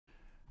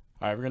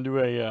All right, we're going to do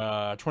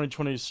a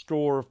 2020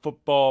 score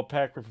football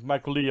pack with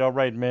Michael Lee. All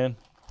right, man.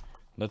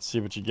 Let's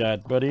see what you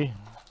got, buddy.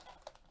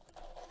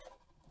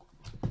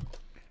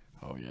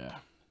 Oh, yeah.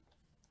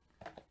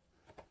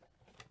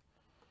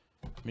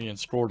 Me and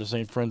Score just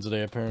ain't friends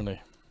today, apparently.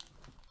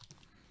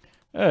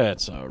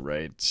 That's all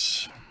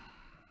right.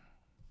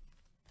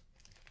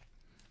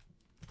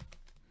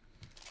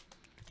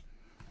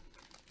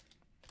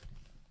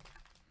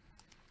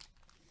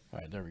 All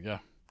right, there we go.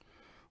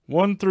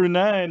 1 through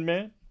 9,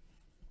 man.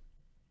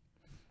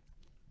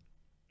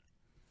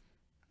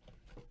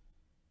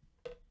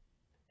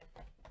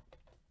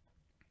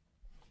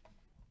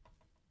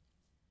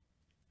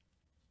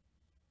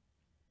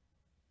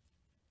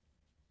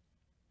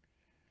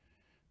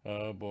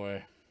 Oh,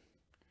 boy.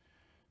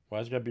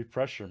 Why's it got to be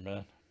pressure,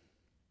 man?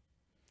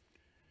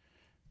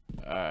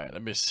 All right,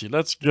 let me see.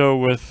 Let's go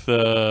with,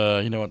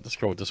 you know what? Let's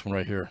go with this one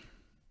right here.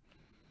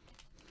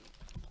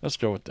 Let's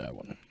go with that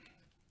one.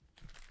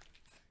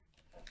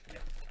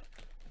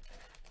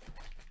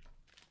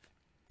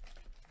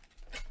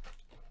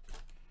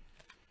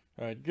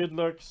 All right, good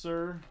luck,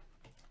 sir.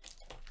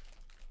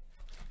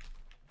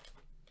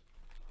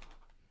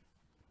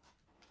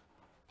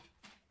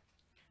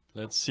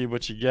 Let's see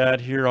what you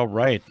got here. All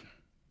right.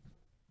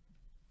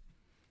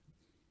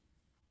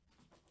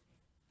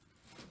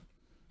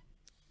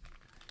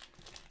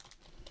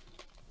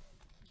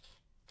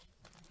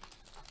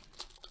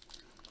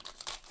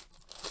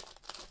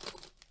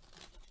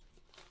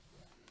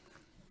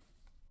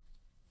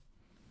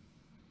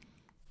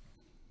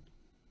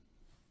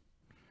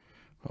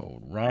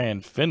 Oh, Ryan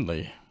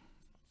Finley.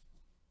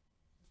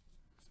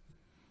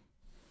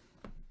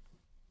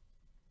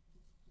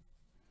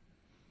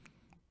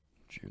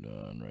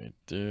 Judon right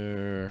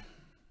there.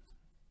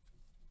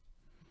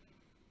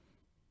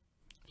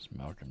 It's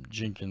Malcolm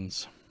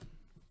Jenkins.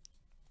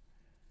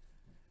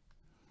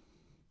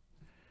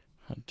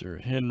 Hunter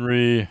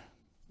Henry.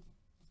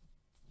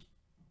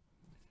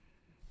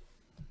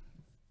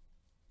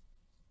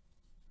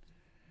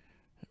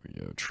 There we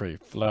go. Trey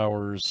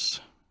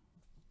Flowers.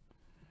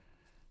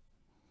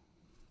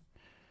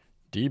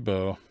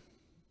 Debo.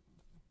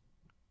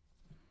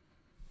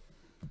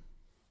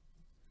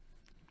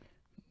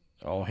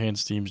 All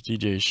hands teams,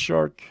 DJ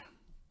Shark.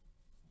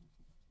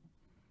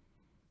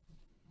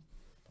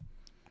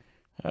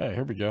 All right,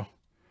 here we go.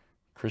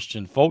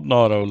 Christian Fulton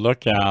auto,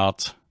 look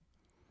out.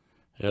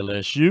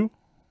 LSU.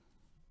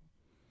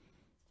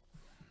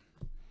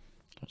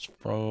 That's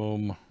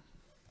from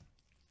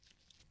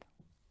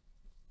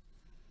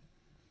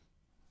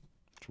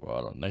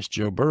what a nice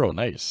Joe Burrow,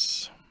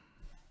 nice.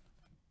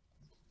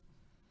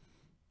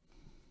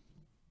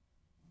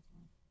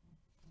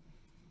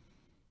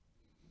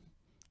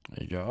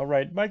 There you go. All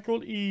right,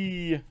 Michael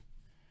E.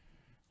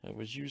 That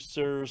was you,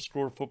 sir.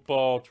 Score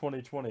Football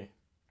 2020.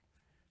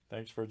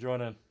 Thanks for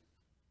joining.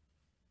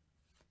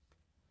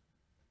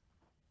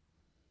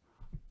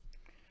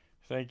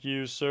 Thank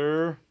you,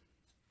 sir.